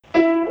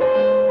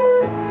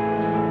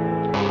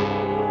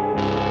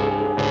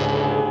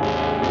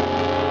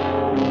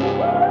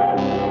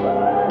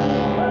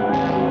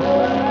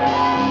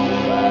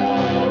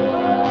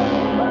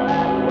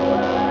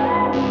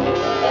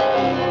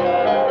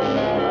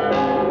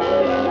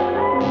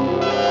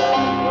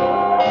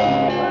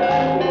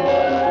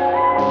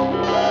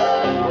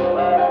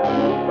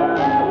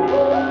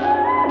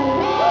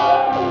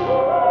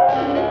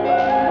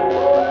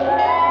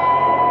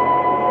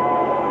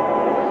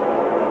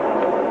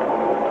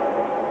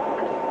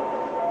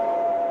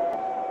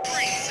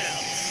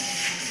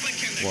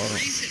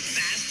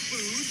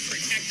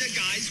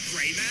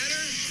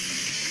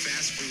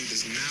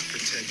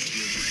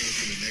your brain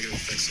from the negative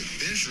effects of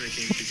binge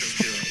drinking because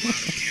there are a lot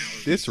of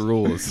calories. This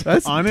rules.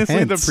 That's honestly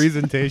intense. the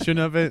presentation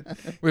of it.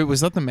 Wait,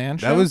 was that the man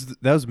show? That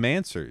was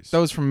Mansers. That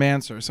was from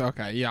Mansers.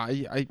 Okay, yeah.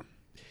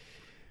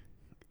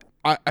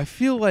 I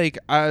feel like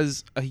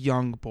as a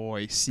young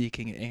boy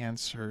seeking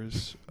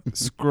answers,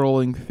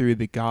 scrolling through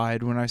the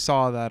guide, when I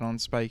saw that on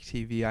Spike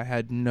TV, I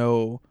had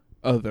no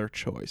other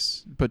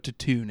choice but to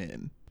tune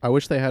in. I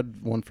wish they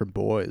had one for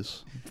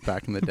boys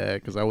back in the day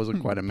because I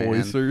wasn't quite a man.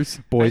 Boysers.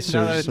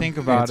 Now that I think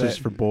about Answers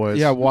it, for boys.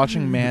 yeah,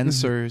 watching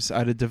Mansers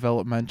at a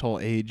developmental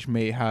age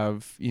may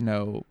have,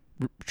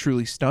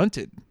 truly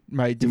stunted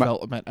my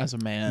development as a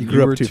man. You You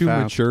grew up were too too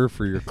fast. mature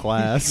for your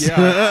class.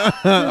 Yeah,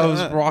 I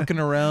was walking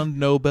around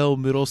Nobel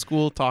Middle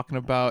School talking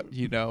about,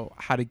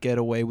 how to get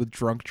away with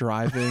drunk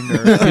driving or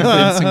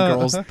convincing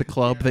girls at the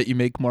club that you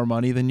make more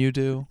money than you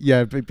do.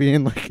 Yeah, but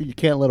being like, you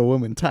can't let a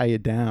woman tie you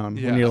down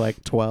Yeah. when you're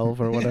like 12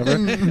 or whatever.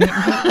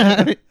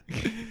 Can't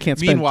spend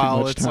too Meanwhile,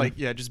 much it's time. like,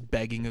 just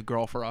begging a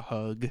girl for a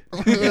hug.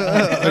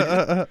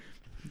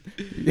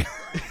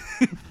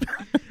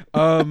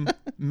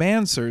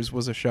 Mansers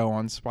was a show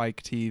on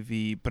Spike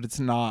TV, but it's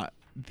not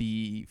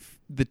the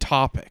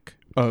topic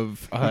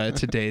of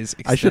today's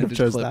extended I should have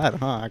chose clip that,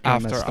 huh? I kinda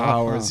after messed up,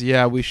 hours. huh?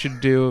 Yeah, we should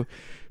do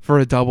for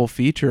a double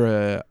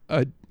feature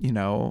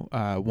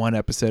one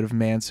episode of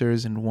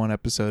Mansers and one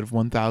episode of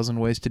 1000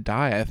 Ways to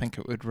Die. I think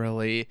it would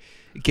really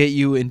get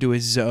you into a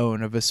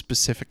zone of a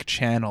specific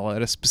channel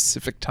at a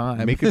specific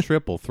time. Make a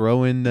triple.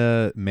 Throw in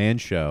the man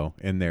show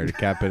in there to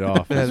cap it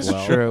off That's as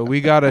well. true.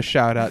 We got to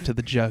shout out to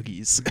the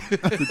Juggies. The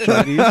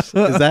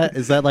Juggies?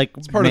 Is that like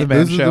It's part of the man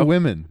Those are show. the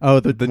women. Oh,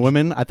 the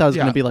women? I thought it was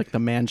Yeah. going to be like the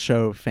man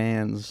show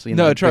fans.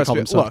 No, they trust call me.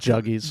 themselves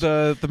Look, Juggies.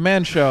 the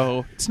man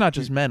show. It's not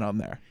just men on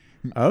there.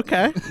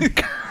 Okay.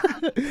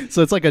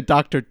 So it's like a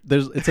Dr.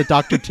 It's a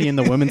Dr. T in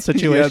the women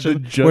situation. Yeah, the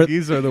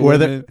Juggies are the where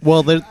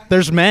women.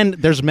 There's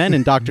men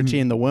in Dr. T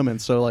and the women.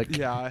 So like,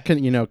 Yeah.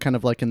 kind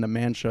of like in the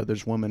man show,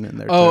 there's women in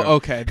there. Oh, too.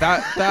 okay.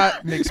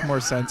 That makes more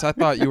sense. I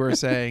thought you were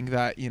saying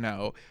that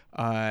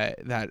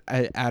that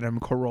Adam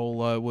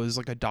Carolla was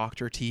like a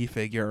Dr. T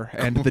figure,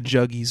 and the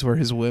Juggies were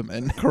his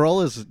women.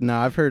 Carolla's no.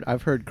 I've heard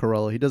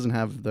Carolla. He doesn't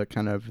have the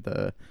kind of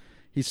the.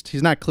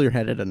 He's not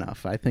clear-headed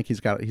enough. I think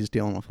he's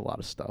dealing with a lot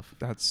of stuff.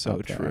 That's so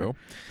out there. true.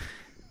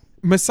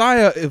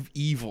 Messiah of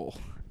Evil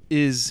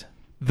is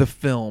the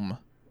film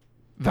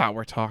that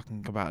we're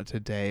talking about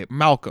today.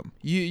 Malcolm,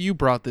 you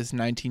brought this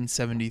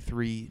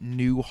 1973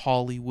 new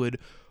Hollywood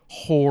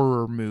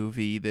horror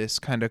movie, this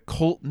kind of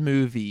cult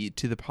movie,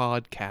 to the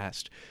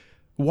podcast.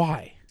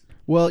 Why?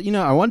 Well,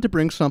 I wanted to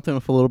bring something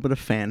with a little bit of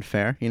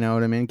fanfare. You know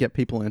what I mean? Get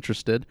people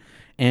interested.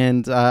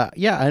 And I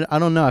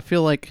don't know. I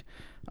feel like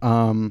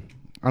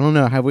I don't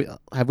know.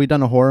 Have we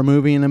done a horror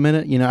movie in a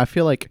minute? I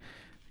feel like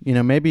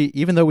maybe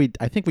even though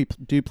I think we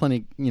do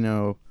plenty.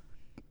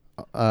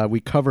 We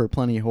cover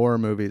plenty of horror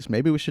movies.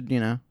 Maybe we should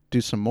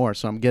do some more.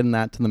 So I'm getting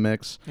that to the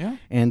mix. Yeah.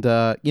 And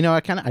I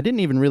didn't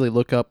even really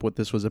look up what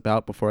this was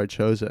about before I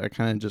chose it. I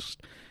kind of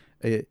just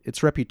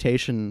its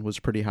reputation was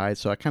pretty high,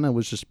 so I kind of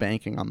was just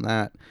banking on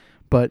that.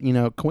 But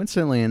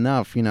coincidentally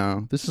enough,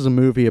 this is a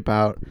movie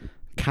about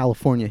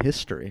California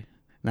history.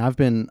 And I've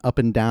been up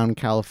and down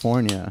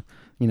California,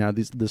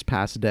 this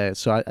past day.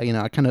 So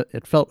I kind of,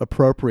 it felt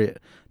appropriate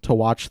to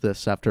watch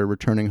this after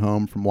returning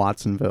home from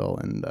Watsonville.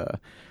 And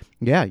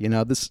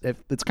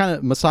it's kind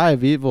of Messiah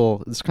of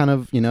Evil. It's kind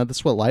of, this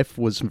is what life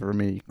was for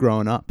me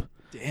growing up.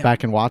 Damn.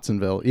 Back in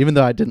Watsonville, even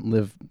though I didn't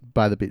live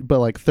by the beach, but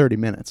like 30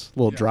 minutes, take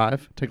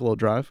a little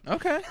drive.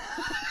 Okay.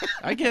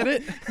 I get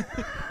it.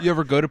 You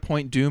ever go to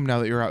Point Doom now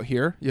that you're out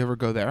here? You ever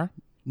go there?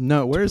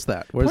 No, where's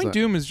that? Point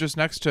Doom is just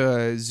next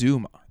to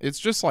Zuma. It's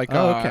just like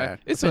okay.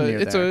 It's I've been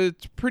near there.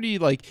 it's pretty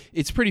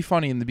it's pretty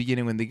funny in the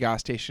beginning when the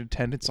gas station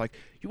attendant's like,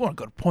 "You want to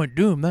go to Point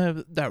Doom?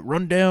 That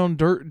rundown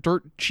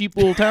dirt cheap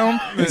little town."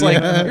 It's like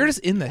you're just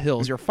in the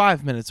hills. You're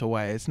 5 minutes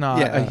away. It's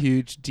not a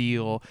huge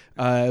deal.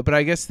 But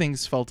I guess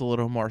things felt a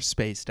little more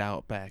spaced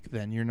out back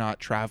then. You're not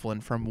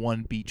traveling from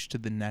one beach to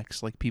the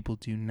next like people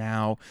do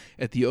now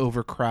at the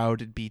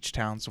overcrowded beach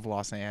towns of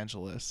Los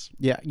Angeles.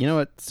 Yeah, you know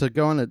what? To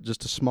go on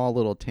just a small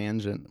little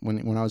tangent,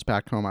 when I was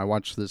back home, I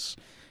watched this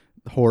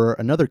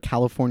another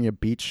California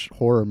beach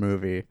horror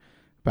movie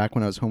back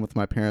when I was home with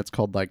my parents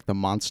called like The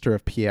Monster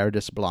of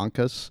Piedras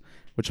Blancas,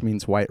 which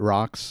means white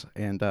rocks.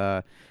 And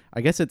I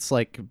guess it's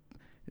like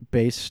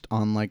based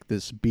on like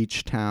this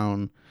beach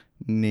town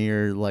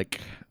near like,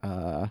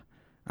 I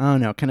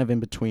don't know, kind of in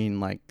between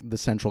like the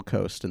Central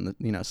Coast and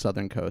the,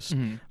 southern coast.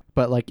 Mm-hmm.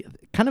 But like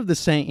kind of the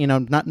same,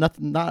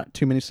 not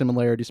ttoo many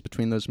similarities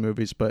between those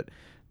movies, but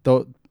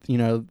though,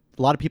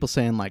 a lot of people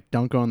saying like,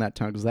 don't go in that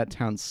town because that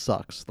town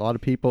sucks. A lot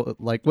of people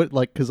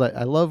because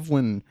I love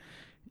when,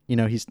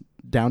 he's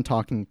down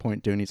talking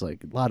Point Doom. He's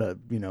like a lot of,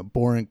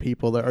 boring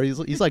people there. Or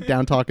he's like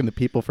down talking to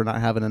people for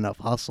not having enough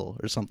hustle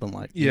or something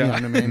like that. Yeah.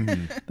 You know what I mean?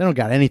 They don't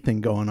got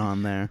anything going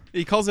on there.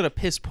 He calls it a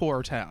piss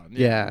poor town.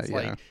 Yeah, It's yeah.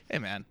 like, hey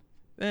man,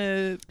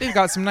 they've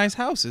got some nice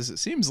houses. It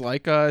seems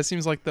like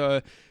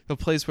the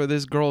place where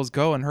this girl's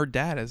going, her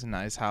dad has a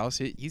nice house.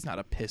 He's not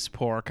a piss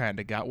poor kind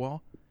of guy.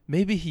 Well,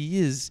 maybe he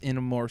is, in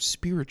a more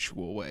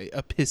spiritual way,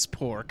 a piss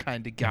poor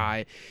kind of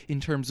guy in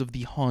terms of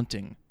the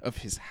haunting of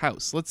his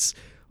house. Let's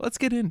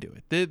get into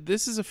it.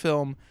 This is a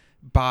film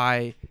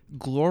by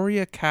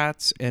Gloria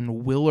Katz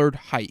and Willard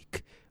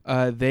Huyck.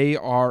 They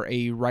are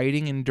a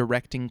writing and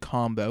directing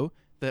combo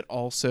that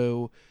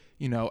also,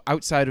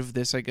 outside of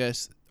this, I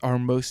guess, are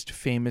most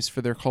famous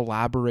for their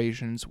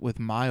collaborations with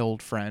my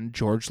old friend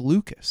George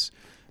Lucas.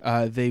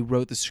 They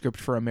wrote the script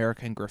for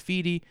American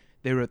Graffiti,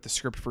 they wrote the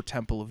script for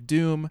Temple of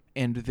Doom,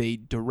 and they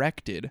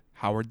directed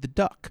Howard the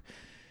Duck.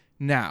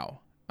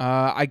 Now,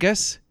 I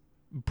guess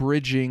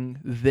bridging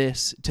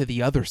this to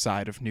the other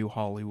side of New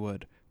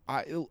Hollywood,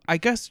 I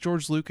guess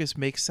George Lucas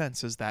makes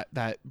sense as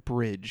that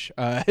bridge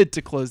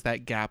to close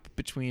that gap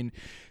between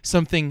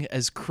something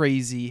as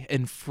crazy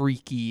and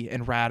freaky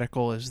and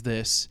radical as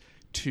this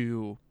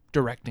to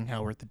directing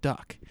Howard the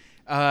Duck.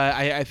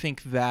 I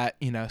think that,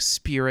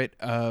 spirit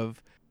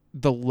of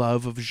the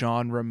love of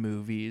genre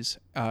movies,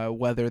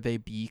 whether they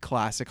be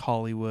classic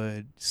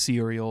Hollywood,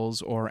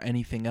 serials, or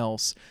anything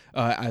else,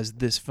 as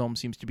this film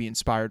seems to be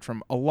inspired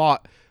from a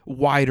lot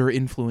wider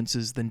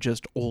influences than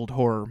just old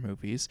horror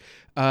movies.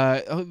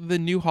 The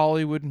New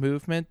Hollywood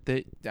movement,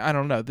 that I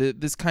don't know,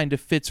 this kind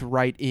of fits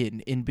right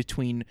in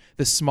between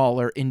the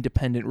smaller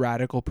independent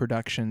radical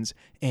productions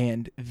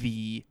and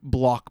the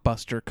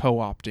blockbuster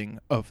co-opting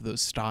of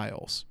those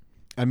styles.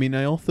 I mean,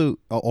 I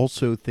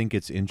also think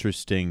it's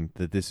interesting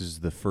that this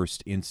is the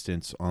first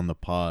instance on the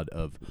pod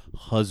of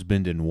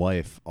husband and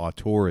wife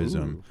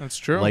auteurism. Ooh, that's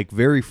true. Like,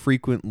 very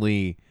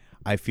frequently,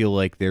 I feel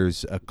like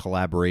there's a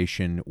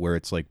collaboration where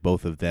it's like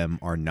both of them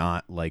are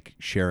not like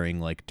sharing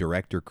like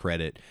director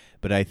credit,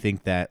 but I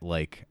think that,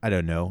 like, I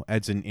don't know,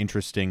 adds an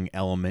interesting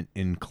element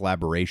in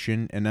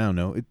collaboration, and I don't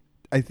know,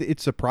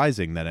 it's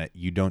surprising that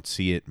you don't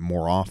see it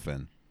more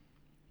often.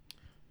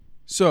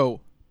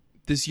 So,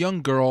 this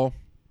young girl,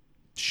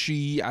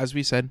 she, as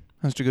we said,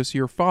 has to go see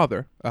her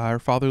father. Her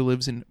father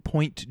lives in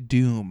Point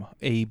Doom,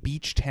 a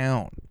beach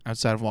town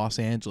outside of Los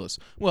Angeles.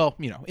 Well,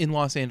 in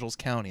Los Angeles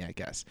County, I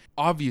guess.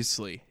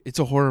 Obviously, it's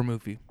a horror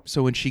movie,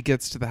 so when she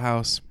gets to the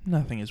house,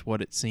 nothing is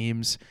what it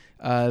seems.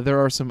 There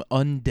are some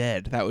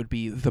undead. That would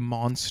be the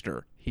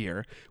monster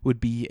here, would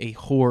be a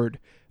horde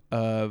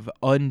of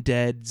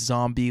undead,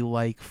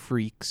 zombie-like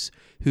freaks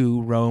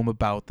who roam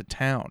about the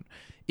town.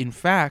 In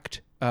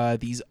fact,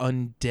 these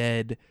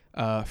undead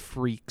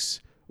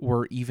freaks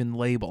were even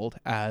labeled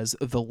as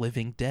the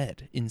living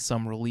dead in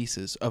some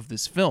releases of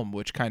this film,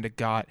 which kind of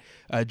got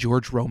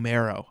George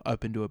Romero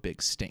up into a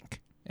big stink.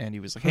 And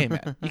he was like, "Hey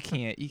man, you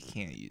can't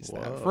use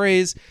that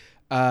phrase."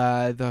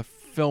 The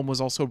film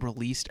was also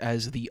released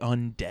as The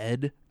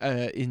Undead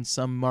in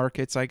some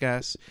markets, I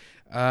guess.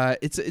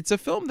 It's a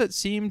film that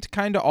seemed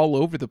kind of all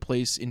over the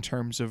place in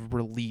terms of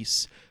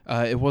release.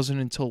 It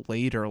wasn't until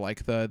later,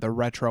 like the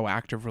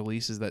retroactive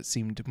releases, that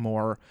seemed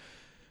more,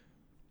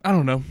 I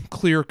don't know,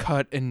 clear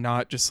cut and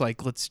not just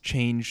like, let's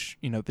change,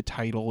 the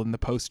title and the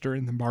poster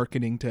and the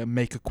marketing to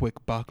make a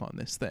quick buck on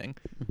this thing.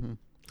 Mm-hmm.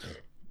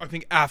 I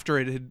think after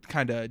it had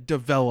kind of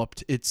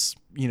developed its,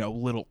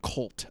 little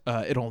cult,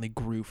 it only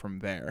grew from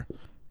there.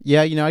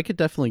 Yeah, I could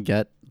definitely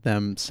get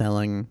them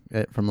selling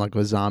it from like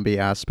a zombie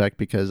aspect,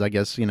 because I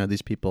guess,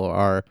 these people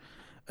are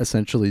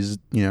essentially,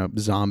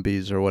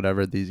 zombies or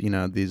whatever,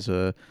 these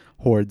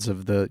hordes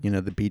of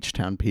the beach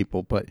town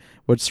people. But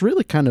what's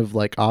really kind of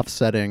like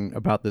offsetting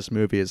about this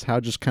movie is how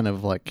just kind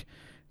of like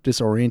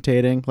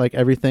disorientating like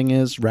everything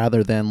is,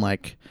 rather than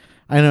like,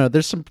 I don't know,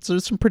 there's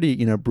some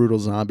pretty brutal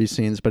zombie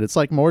scenes, but it's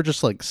like more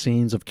just like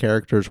scenes of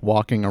characters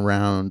walking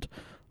around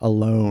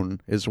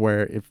alone is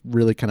where it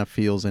really kind of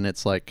feels in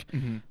its like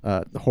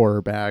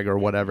horror bag or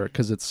whatever,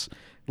 because it's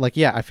like,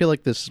 yeah, I feel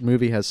like this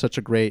movie has such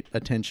a great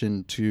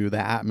attention to the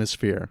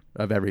atmosphere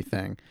of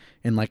everything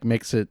and like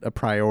makes it a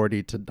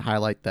priority to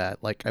highlight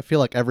that. Like, I feel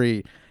like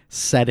every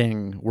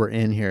setting we're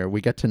in here,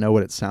 we get to know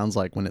what it sounds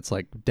like when it's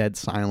like dead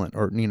silent,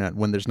 or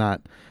when there's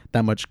not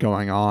that much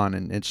going on,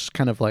 and it's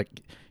kind of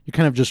like you're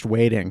kind of just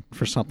waiting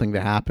for something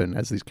to happen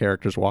as these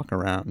characters walk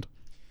around.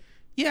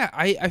 Yeah,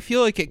 I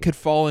feel like it could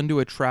fall into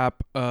a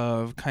trap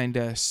of kind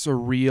of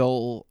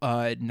surreal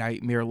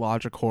nightmare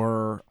logic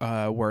horror,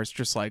 where it's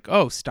just like,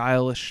 oh,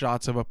 stylish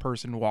shots of a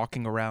person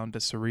walking around a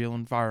surreal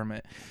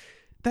environment.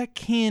 That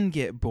can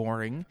get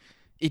boring.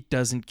 It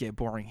doesn't get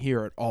boring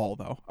here at all,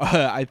 though.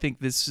 I think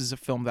this is a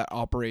film that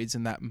operates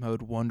in that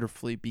mode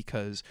wonderfully,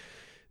 because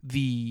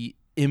the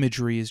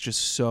imagery is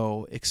just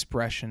so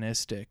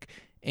expressionistic.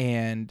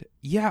 And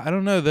yeah, I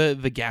don't know,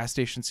 the gas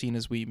station scene,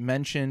 as we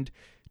mentioned,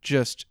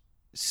 just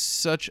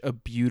such a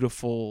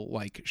beautiful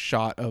like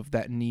shot of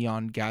that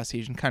neon gas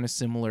station, kind of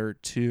similar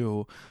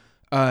to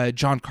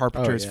John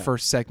Carpenter's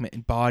first segment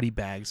in Body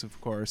Bags, of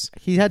course.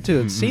 He had to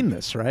have seen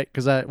this, right?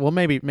 Because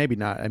maybe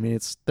not. I mean,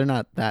 they're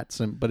not that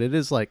simple, but it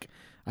is like,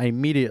 I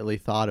immediately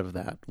thought of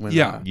that when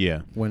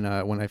when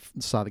I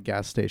saw the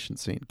gas station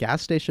scene.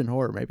 Gas station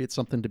horror. Maybe it's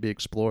something to be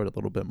explored a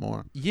little bit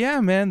more.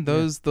 Yeah, man.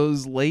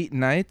 Those late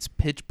nights,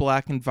 pitch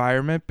black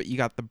environment, but you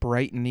got the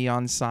bright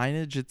neon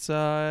signage. It's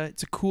a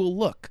cool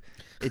look.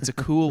 It's a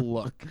cool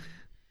look.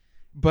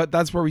 But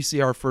that's where we see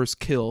our first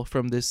kill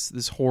from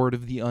this horde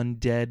of the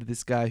undead.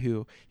 This guy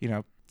who,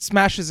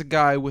 smashes a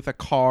guy with a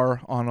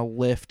car on a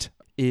lift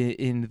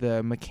in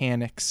the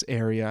mechanics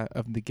area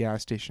of the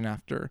gas station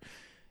after,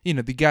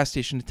 the gas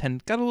station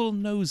attendant got a little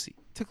nosy,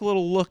 took a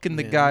little look in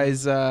the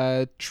guy's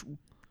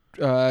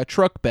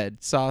truck bed,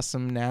 saw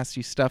some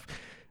nasty stuff.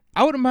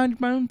 I would have minded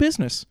my own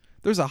business.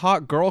 There's a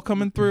hot girl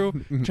coming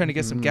through trying to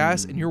get some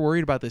gas, and you're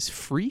worried about this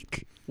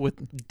freak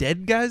with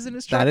dead guys in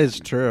his truck. That is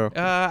true.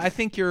 I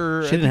think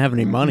you're... She didn't have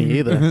any money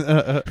either.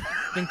 I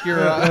think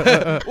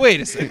you're...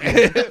 wait a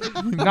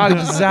second. Not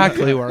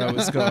exactly where I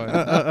was going.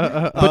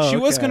 But she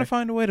was going to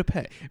find a way to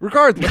pay.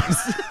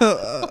 Regardless.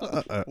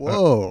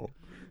 Whoa.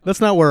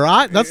 That's not where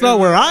I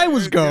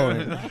was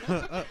going.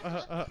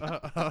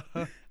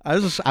 I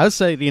was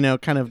saying,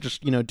 kind of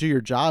just, do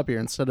your job here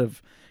instead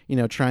of,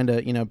 trying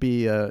to,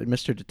 be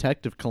Mr.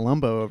 Detective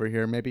Columbo over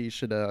here. Maybe you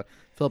should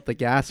fill up the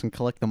gas and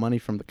collect the money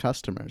from the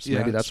customers. Yeah,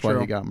 maybe that's why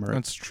you got murdered.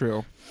 That's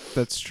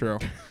true.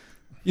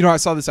 I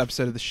saw this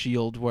episode of The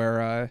Shield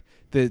where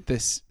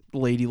this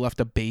lady left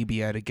a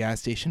baby at a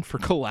gas station for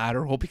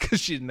collateral because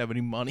she didn't have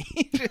any money.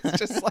 It's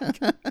just like...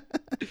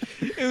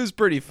 It was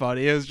pretty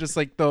funny. It was just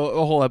like the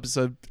whole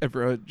episode,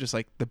 everyone just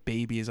like the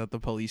baby is at the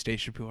police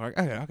station. People are like,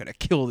 I'm going to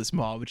kill this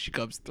mom when she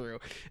comes through.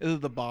 And then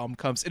the bomb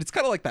comes. And it's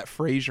kind of like that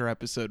Frasier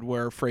episode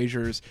where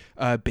Frasier's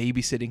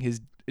babysitting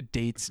his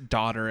date's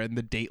daughter, and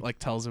the date like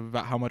tells him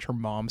about how much her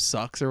mom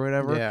sucks or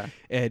whatever. Yeah.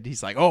 And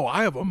he's like, oh,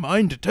 I have a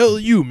mind to tell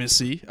you,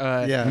 missy.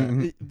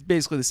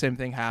 Basically the same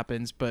thing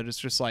happens, but it's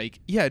just like,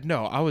 yeah,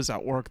 no, I was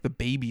at work. The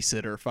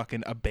babysitter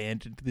fucking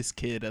abandoned this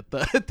kid at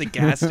the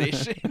gas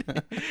station.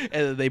 And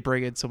then they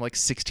bring in some like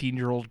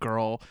 16-year-old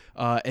girl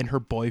and her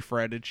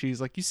boyfriend, and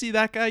she's like, you see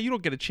that guy? You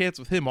don't get a chance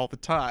with him all the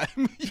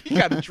time. You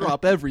got to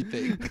drop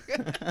everything.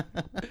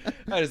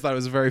 I just thought it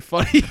was a very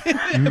funny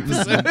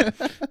episode.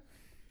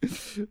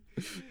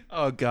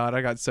 Oh God,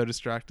 I got so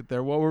distracted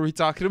there. What were we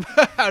talking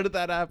about? How did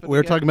that happen? We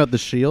were talking about The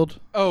Shield.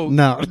 Oh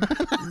no.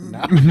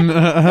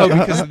 Oh,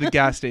 because of the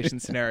gas station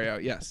scenario.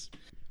 Yes.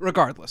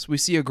 Regardless, we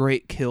see a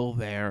great kill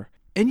there,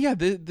 and yeah,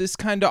 this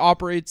kind of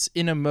operates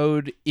in a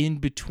mode in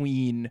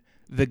between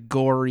the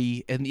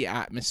gory and the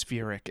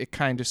atmospheric. It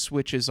kind of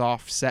switches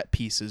off set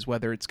pieces,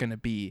 whether it's going to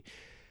be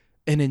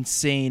an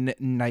insane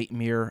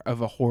nightmare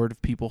of a horde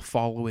of people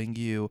following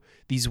you,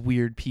 these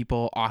weird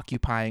people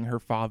occupying her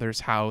father's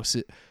house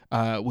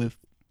with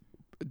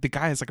the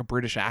guy has like a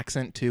British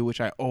accent too, which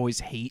I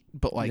always hate,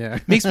 but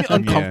like makes me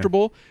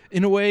uncomfortable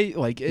in a way.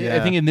 Like I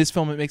think in this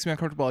film it makes me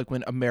uncomfortable, like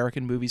when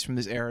American movies from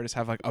this era just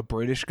have like a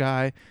British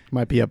guy.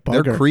 Might be a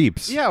bugger. They're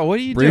creeps. Yeah, what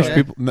are you British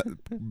doing? people,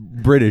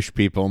 British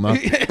people, no.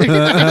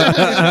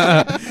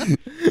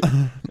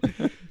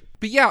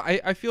 But yeah,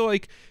 I feel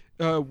like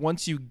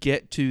once you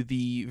get to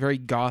the very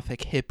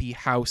gothic hippie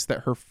house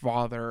that her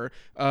father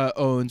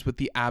owns with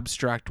the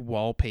abstract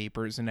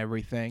wallpapers and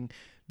everything,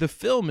 the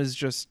film is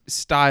just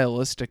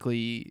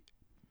stylistically,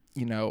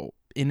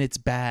 in its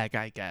bag,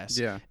 I guess.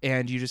 Yeah.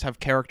 And you just have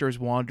characters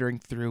wandering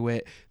through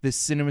it. The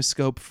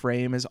CinemaScope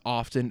frame is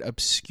often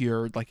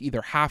obscured, like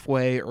either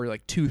halfway or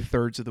like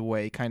 2/3 of the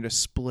way, kind of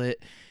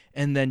split.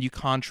 And then you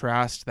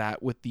contrast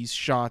that with these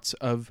shots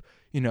of,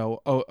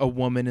 a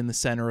woman in the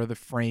center of the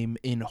frame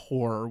in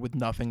horror with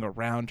nothing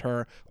around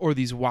her, or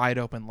these wide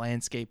open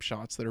landscape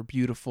shots that are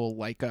beautiful,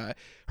 like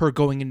her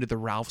going into the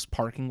Ralph's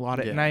parking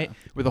lot at night,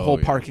 where the whole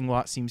parking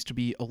lot seems to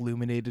be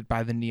illuminated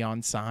by the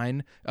neon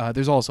sign.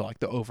 There's also like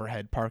the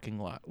overhead parking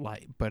lot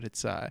light, but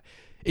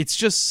it's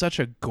just such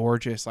a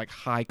gorgeous, like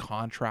high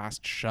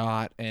contrast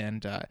shot.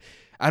 And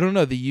I don't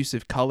know, the use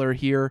of color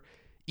here,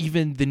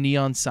 even the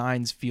neon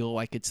signs feel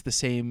like it's the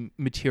same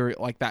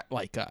material, like that,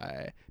 like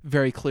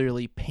very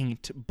clearly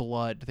paint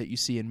blood that you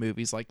see in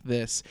movies like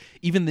this.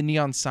 Even the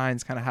neon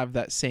signs kind of have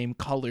that same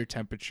color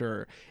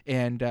temperature,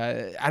 and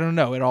I don't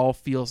know, it all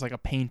feels like a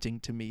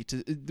painting to me,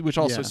 which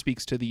also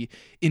speaks to the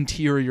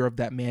interior of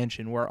that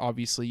mansion, where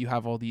obviously you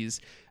have all these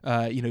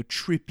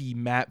trippy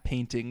matte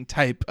painting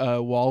type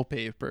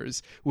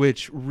wallpapers,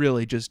 which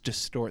really just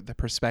distort the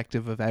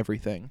perspective of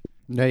everything.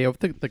 Yeah, I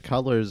think the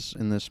colors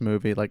in this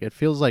movie, like it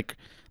feels like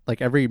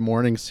every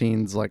morning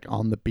scene's like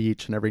on the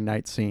beach, and every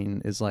night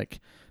scene is like,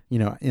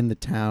 in the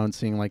town,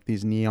 seeing like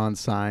these neon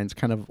signs,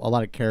 kind of a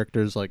lot of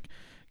characters like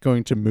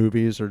going to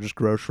movies or just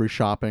grocery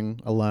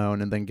shopping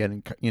alone, and then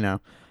getting,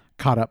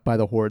 caught up by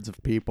the hordes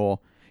of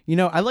people.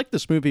 I like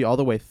this movie all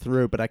the way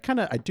through, but I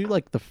do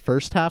like the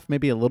first half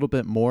maybe a little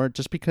bit more,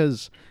 just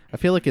because I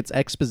feel like its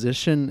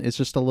exposition is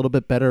just a little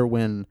bit better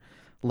when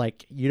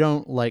like you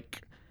don't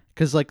like,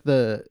 because like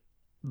the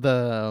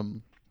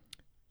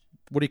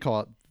what do you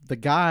call it? The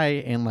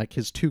guy and like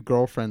his two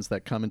girlfriends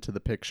that come into the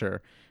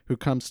picture, who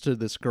comes to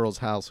this girl's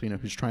house,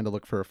 who's trying to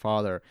look for her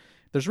father.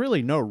 There's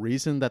really no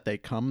reason that they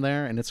come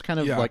there, and it's kind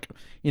of like,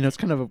 it's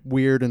kind of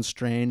weird and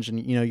strange,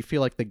 and you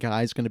feel like the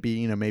guy's going to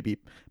be, maybe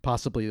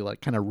possibly like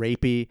kind of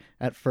rapey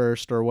at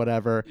first or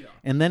whatever,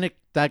 and then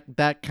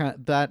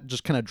that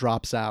just kind of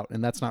drops out,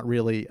 and that's not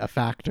really a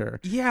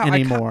factor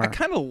anymore. I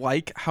kind of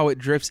like how it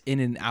drifts in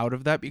and out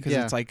of that, because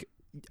it's like,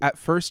 at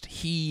first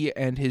he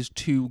and his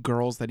two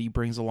girls that he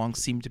brings along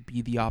seem to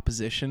be the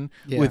opposition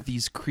with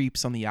these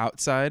creeps on the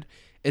outside.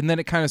 And then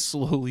it kind of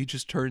slowly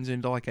just turns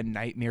into like a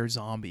nightmare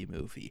zombie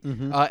movie.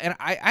 And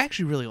I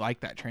actually really like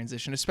that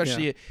transition,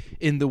 especially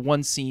in the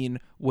one scene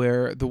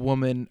where the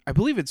woman, I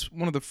believe it's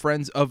one of the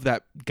friends of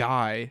that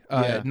guy,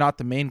 not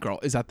the main girl,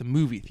 is at the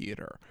movie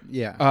theater.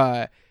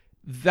 Yeah.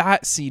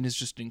 That scene is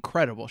just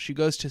incredible. She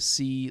goes to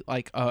see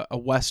like a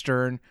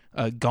Western,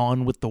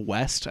 Gone with the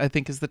West, I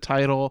think is the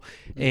title.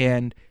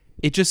 And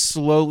it just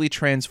slowly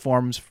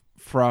transforms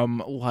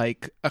from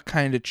like a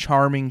kind of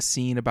charming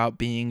scene about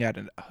being at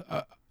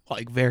a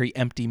like very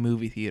empty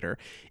movie theater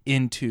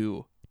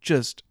into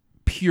just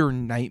pure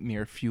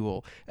nightmare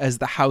fuel as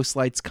the house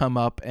lights come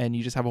up and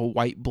you just have a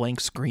white blank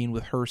screen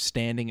with her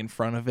standing in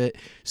front of it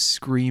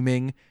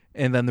screaming,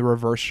 and then the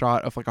reverse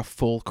shot of like a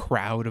full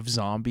crowd of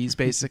zombies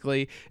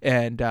basically.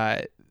 And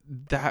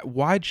that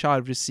wide shot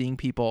of just seeing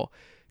people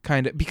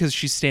kind of, because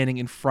she's standing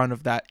in front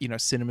of that,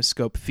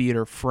 CinemaScope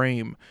theater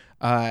frame,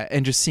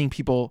 and just seeing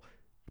people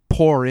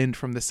pour in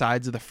from the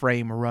sides of the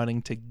frame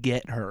running to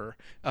get her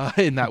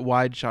in that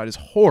wide shot is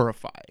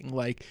horrifying.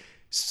 Like,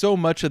 so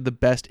much of the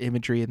best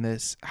imagery in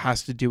this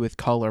has to do with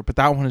color, but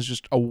that one is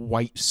just a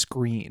white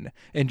screen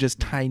and just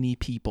tiny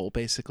people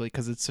basically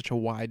because it's such a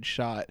wide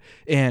shot,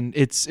 and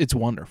it's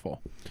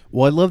wonderful.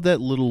 Well, I love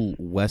that little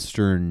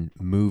Western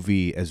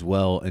movie as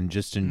well, and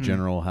just in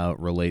general how it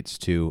relates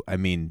to, I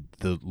mean,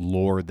 the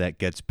lore that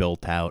gets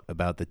built out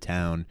about the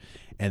town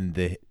and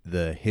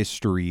the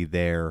history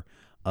there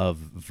of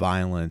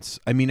violence.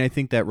 I mean, I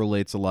think that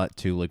relates a lot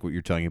to like what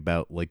you're talking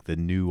about, like the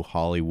new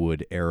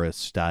Hollywood era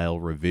style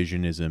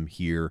revisionism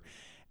here,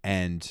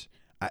 and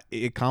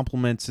it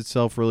complements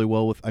itself really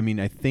well with, I mean,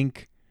 I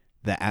think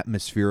the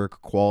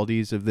atmospheric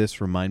qualities of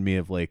this remind me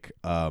of like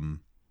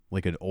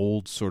an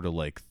old sort of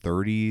like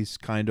 30s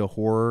kind of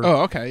horror.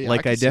 Oh, okay. Yeah,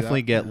 like I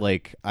definitely get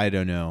like, I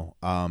don't know,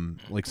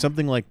 like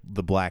something like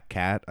The Black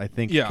Cat, I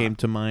think came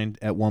to mind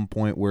at one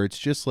point, where it's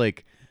just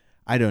like,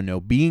 I don't know,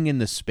 being in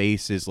the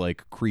space is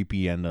like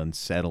creepy and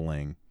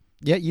unsettling.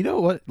 Yeah, you know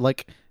what?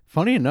 Like,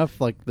 funny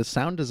enough, like the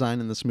sound design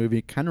in this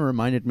movie kind of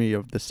reminded me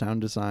of the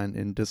sound design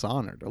in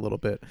Dishonored a little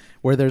bit,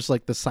 where there's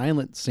like the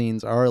silent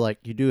scenes are like,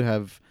 you do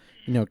have,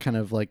 kind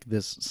of like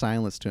this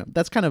silence to them.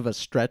 That's kind of a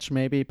stretch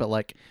maybe, but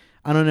like,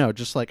 I don't know,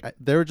 just like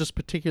there are just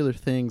particular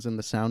things in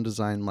the sound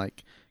design,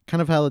 like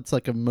kind of how it's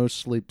like a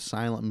mostly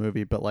silent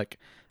movie, but like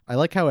I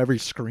like how every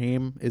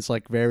scream is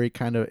like very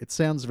kind of, it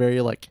sounds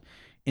very like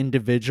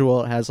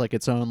individual. It has like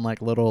its own like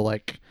little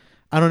like,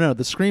 I don't know,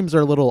 the screams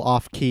are a little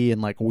off key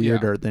and like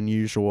weirder than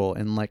usual.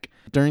 And like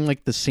during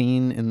like the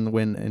scene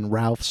in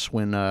Ralph's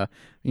when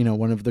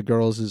one of the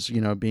girls is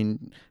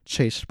being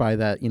chased by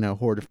that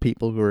horde of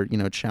people who are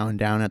chowing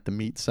down at the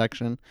meat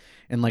section,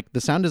 and like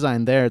the sound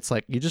design there, it's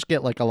like you just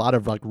get like a lot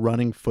of like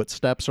running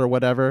footsteps or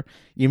whatever,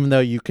 even though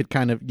you could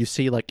you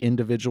see like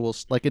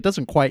individuals, like it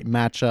doesn't quite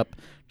match up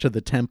to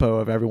the tempo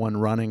of everyone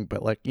running,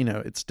 but like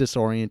it's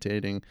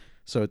disorientating.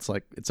 So it's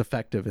like it's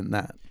effective in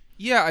that.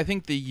 Yeah, I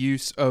think the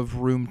use of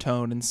room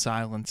tone and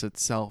silence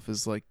itself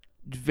is like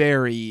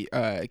very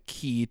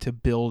key to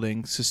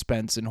building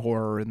suspense and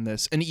horror in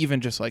this, and even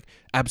just like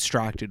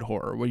abstracted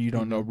horror where you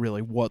don't know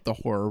really what the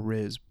horror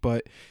is.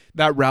 But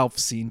that Ralph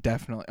scene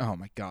definitely, oh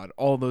my god,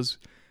 all those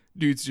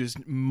dudes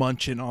just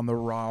munching on the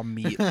raw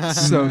meat,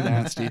 so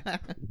nasty.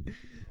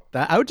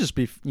 That I would just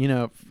be,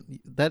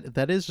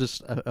 that is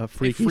just a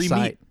freaky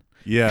sight. Meat.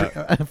 Yeah,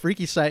 a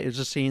freaky sight is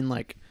just seeing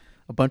like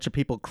a bunch of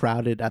people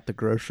crowded at the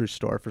grocery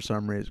store for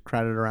some reason,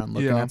 crowded around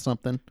looking at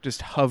something,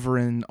 just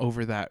hovering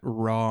over that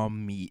raw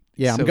meat.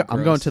 Yeah,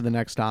 I'm going to the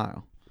next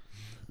aisle.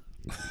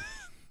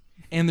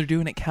 And they're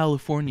doing it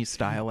California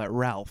style at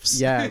Ralph's.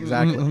 Yeah,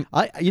 exactly.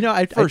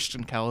 First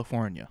in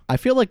California. I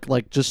feel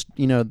like just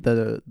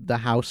the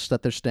house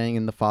that they're staying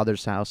in, the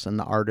father's house, and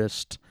the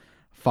artist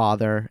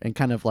father, and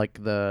kind of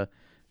like the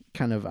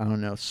kind of, I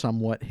don't know,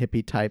 somewhat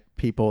hippie type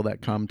people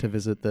that come to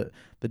visit the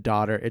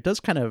daughter. It does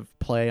kind of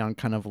play on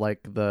kind of like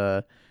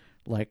the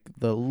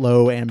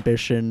low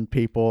ambition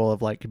people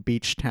of like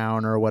beach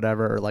town or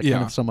whatever, or like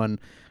kind of someone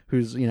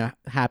who's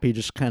happy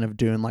just kind of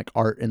doing like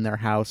art in their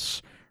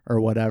house or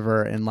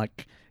whatever. And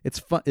like it's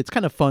fun, it's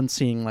kind of fun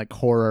seeing like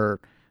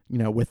horror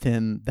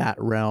within that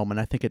realm, and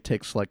I think it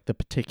takes like the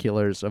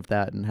particulars of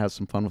that and has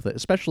some fun with it,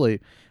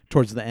 especially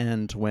towards the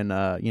end when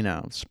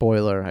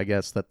spoiler, I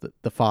guess, that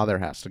the father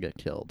has to get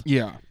killed.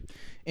 Yeah.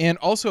 And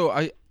also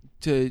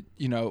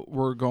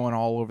we're going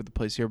all over the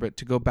place here, but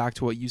to go back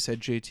to what you said,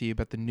 JT,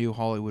 about the new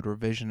Hollywood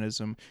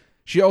revisionism,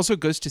 she also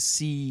goes to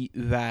see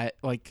that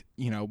like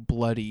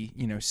bloody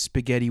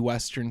spaghetti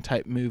western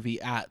type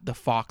movie at the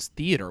Fox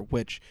Theater,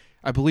 which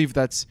I believe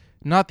that's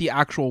not the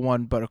actual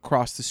one, but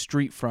across the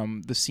street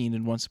from the scene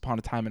in Once Upon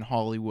a Time in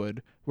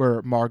Hollywood, where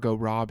Margot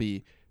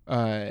Robbie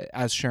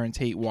as Sharon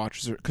Tate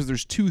watches her, because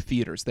there's 2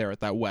 theaters there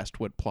at that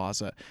Westwood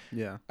Plaza.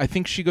 Yeah. I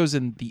think she goes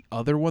in the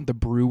other one, the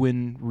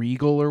Bruin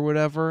Regal or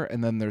whatever,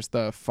 and then there's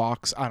the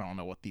Fox. I don't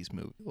know what these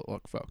movies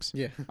look, folks.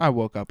 Yeah. I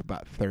woke up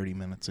about 30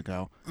 minutes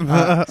ago.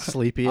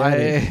 Sleepy.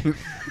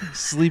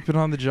 Sleeping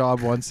on the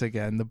job once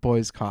again. The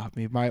boys caught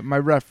me. My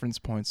reference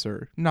points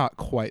are not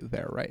quite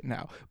there right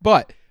now.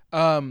 But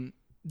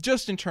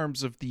just in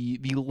terms of the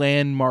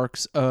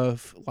landmarks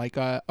of like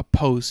a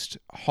post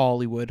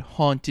Hollywood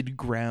haunted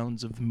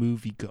grounds of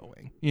movie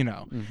going, you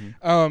know.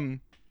 Mm-hmm.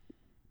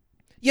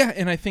 Yeah,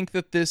 and I think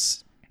that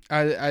this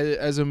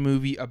as a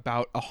movie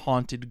about a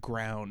haunted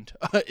ground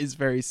is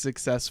very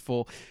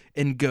successful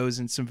and goes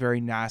in some very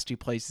nasty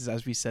places,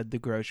 as we said, the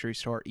grocery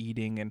store,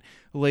 eating, and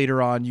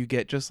later on you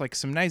get just like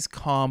some nice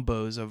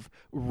combos of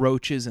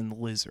roaches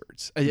and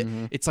lizards.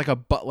 Mm-hmm. It's like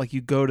like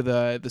you go to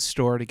the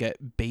store to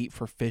get bait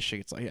for fishing.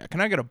 It's like, yeah, can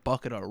I get a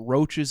bucket of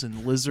roaches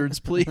and lizards,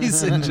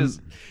 please? And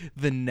just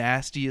the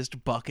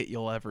nastiest bucket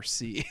you'll ever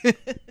see.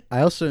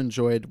 I also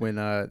enjoyed when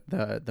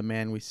the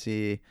man we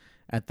see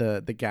at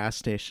the gas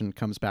station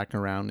comes back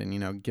around and, you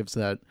know, gives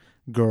that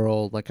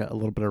girl like a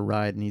little bit of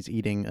ride, and he's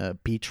eating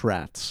beach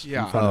rats.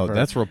 Yeah. In front of her.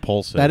 That's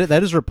repulsive.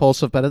 That is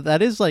repulsive, but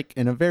that is like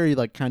in a very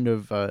like kind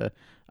of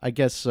I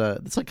guess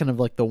it's like kind of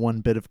like the one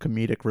bit of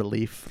comedic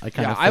relief.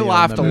 I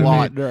laughed a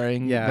lot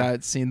during Yeah.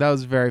 that scene. That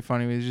was very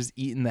funny. He was just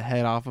eating the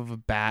head off of a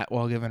bat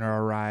while giving her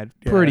a ride.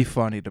 Yeah. Pretty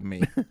funny to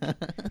me.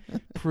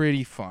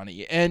 Pretty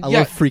funny. And I yeah,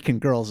 love freaking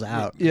girls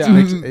out. Yeah.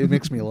 It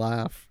makes me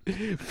laugh.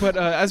 but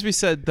as we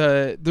said,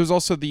 there's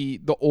also the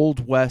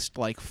Old West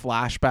like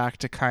flashback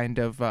to kind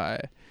of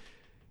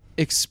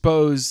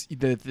expose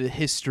the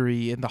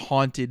history and the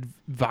haunted,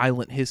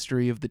 violent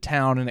history of the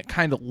town, and it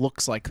kind of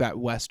looks like that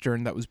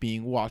Western that was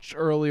being watched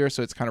earlier,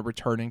 so it's kind of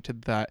returning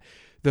to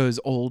those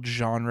old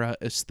genre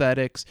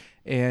aesthetics.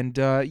 And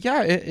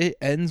it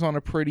ends on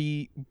a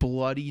pretty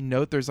bloody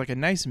note. There's like a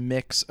nice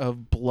mix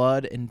of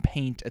blood and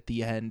paint at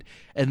the end,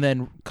 and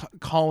then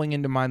calling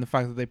into mind the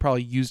fact that they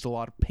probably used a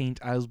lot of paint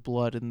as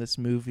blood in this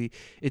movie.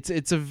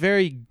 It's a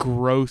very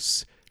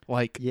gross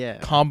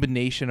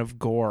combination of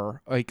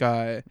gore. Like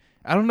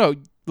I don't know,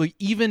 like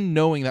even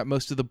knowing that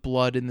most of the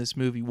blood in this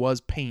movie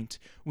was paint,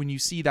 when you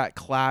see that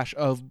clash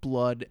of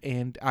blood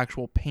and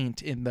actual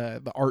paint in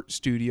the art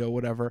studio,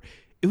 whatever,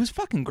 it was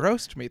fucking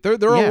gross to me. There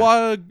are a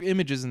lot of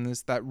images in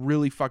this that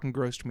really fucking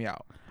grossed me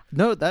out.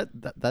 No,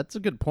 that's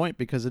a good point,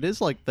 because it is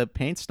like the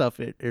paint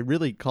stuff. It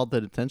really called the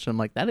attention. I'm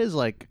like,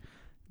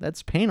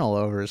 that's paint all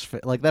over his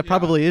face. Like that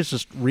probably is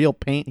just real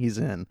paint he's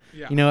in.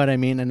 Yeah. You know what I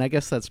mean? And I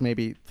guess that's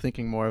maybe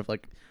thinking more of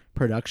like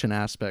production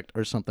aspect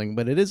or something,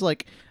 but it is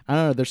like, I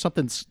don't know, there's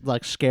something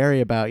like scary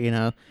about, you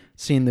know,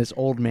 seeing this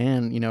old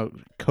man, you know,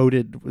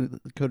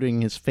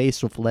 coating his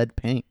face with lead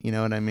paint. You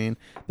know what I mean?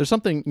 There's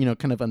something, you know,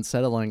 kind of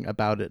unsettling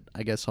about it,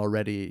 I guess,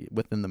 already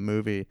within the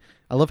movie.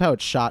 I love how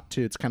it's shot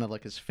too. It's kind of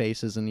like his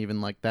face isn't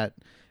even like that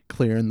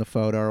clear in the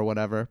photo or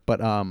whatever, but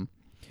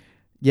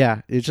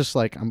yeah, it's just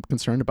like, I'm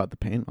concerned about the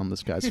paint on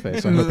this guy's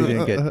face. I hope he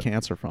didn't get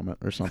cancer from it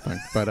or something.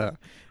 But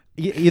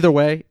either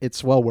way,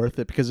 it's well worth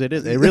it, because it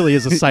really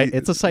is a sight.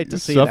 It's a sight to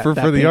see. Suffer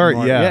that for the paint art.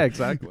 more. Yeah,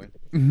 exactly.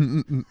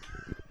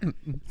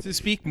 To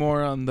speak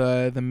more on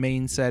the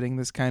main setting,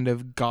 this kind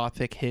of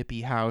gothic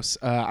hippie house,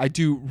 I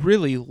do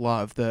really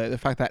love the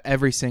fact that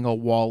every single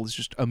wall is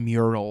just a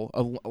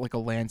mural, like a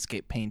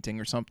landscape painting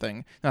or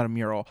something. Not a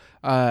mural.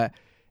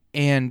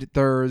 And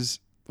there's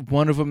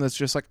one of them that's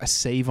just like a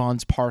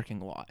Save-On's parking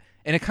lot.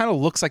 And it kind of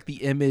looks like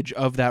the image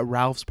of that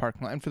Ralph's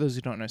parking lot. And for those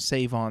who don't know,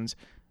 Save-On's,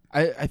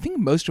 I think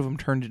most of them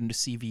turned into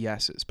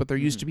CVS's, but there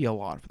used to be a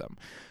lot of them.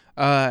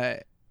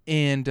 I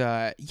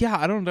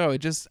don't know. It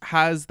just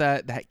has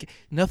that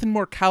nothing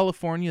more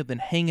California than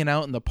hanging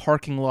out in the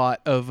parking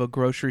lot of a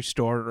grocery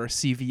store or a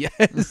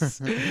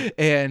CVS.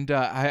 And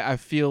I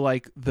feel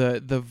like the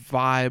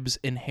vibes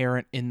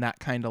inherent in that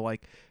kind of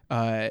like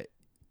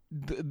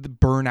the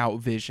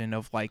burnout vision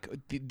of like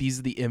these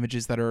are the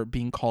images that are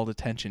being called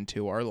attention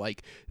to, are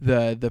like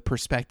the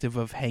perspective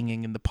of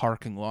hanging in the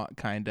parking lot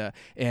kind of,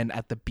 and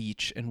at the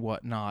beach and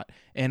whatnot.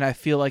 And I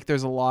feel like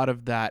there's a lot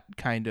of that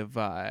kind of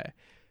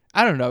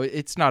I don't know,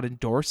 it's not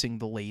endorsing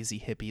the lazy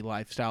hippie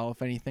lifestyle.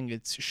 If anything,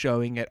 it's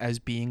showing it as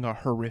being a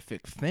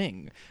horrific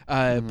thing.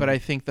 But I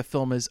think the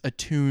film is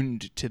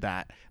attuned to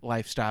that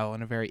lifestyle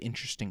in a very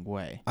interesting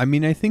way. I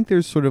mean, I think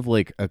there's sort of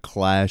like a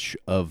clash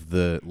of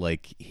the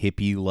like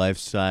hippie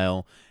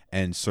lifestyle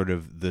and sort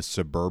of the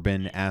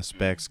suburban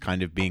aspects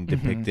kind of being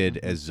depicted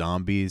as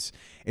zombies.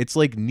 It's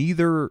like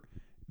neither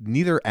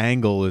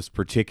angle is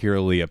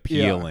particularly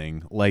appealing.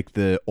 Yeah. Like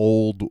the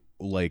old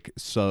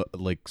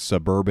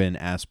suburban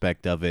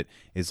aspect of it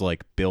is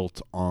like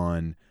built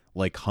on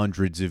like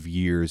hundreds of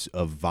years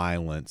of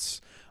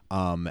violence,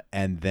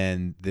 and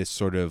then this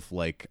sort of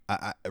like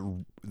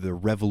the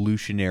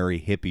revolutionary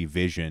hippie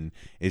vision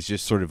is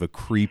just sort of a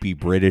creepy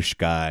British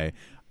guy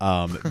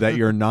that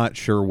you're not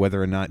sure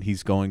whether or not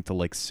he's going to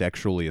like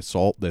sexually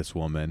assault this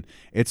woman.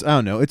 It's, I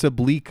don't know, it's a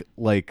bleak,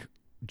 like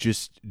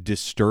just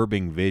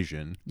disturbing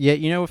vision. Yeah,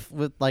 you know,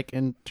 with like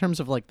in terms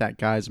of like that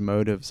guy's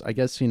motives, I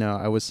guess, you know,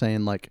 I was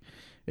saying like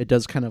it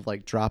does kind of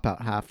like drop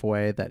out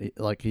halfway that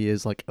he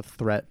is like a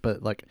threat,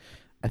 but like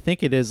I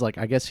think it is like,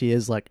 I guess he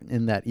is like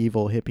in that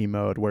evil hippie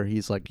mode where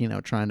he's like,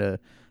 trying to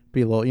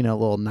be a little, a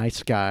little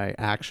nice guy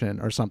action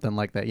or something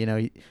like that.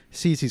 He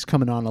sees he's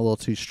coming on a little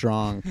too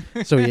strong,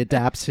 so he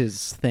adapts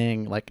his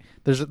thing. Like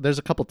there's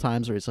a couple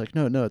times where he's like,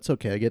 no, it's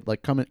okay. I get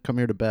like come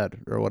here to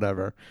bed or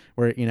whatever.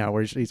 Where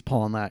where he's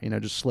pulling that,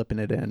 just slipping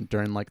it in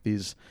during like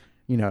these,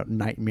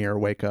 nightmare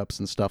wake ups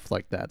and stuff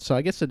like that. So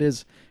I guess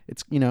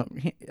it's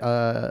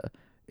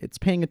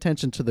paying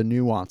attention to the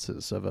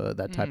nuances of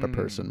that type of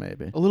person,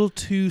 maybe. A little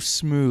too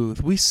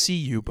smooth. We see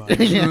you,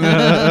 buddy.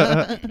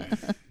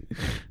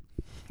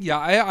 Yeah,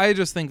 I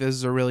just think this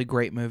is a really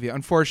great movie.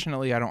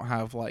 Unfortunately, I don't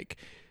have like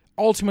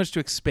all too much to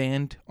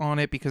expand on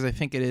it because I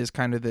think it is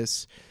kind of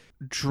this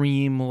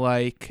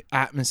dream-like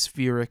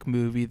atmospheric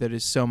movie that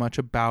is so much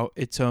about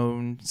its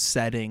own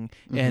setting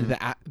and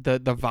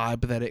the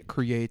vibe that it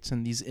creates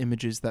and these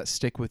images that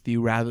stick with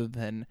you rather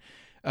than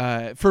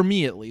for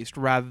me at least,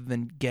 rather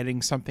than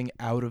getting something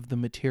out of the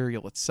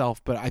material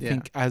itself. But I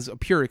think as a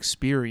pure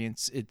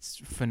experience, it's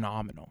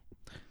phenomenal.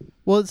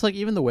 Well, it's like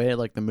even the way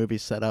like the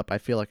movie's set up, I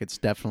feel like it's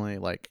definitely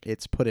like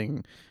it's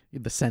putting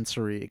the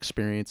sensory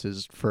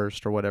experiences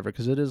first or whatever,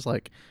 because it is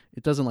like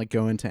it doesn't like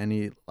go into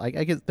any like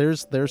I guess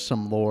there's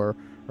some lore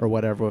or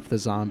whatever with the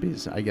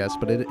zombies, I guess,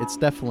 but it's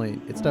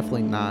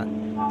definitely not.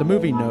 The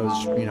movie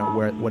knows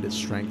what its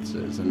strengths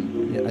is,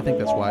 and I think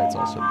that's why it's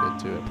also good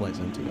too. It plays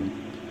into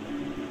them.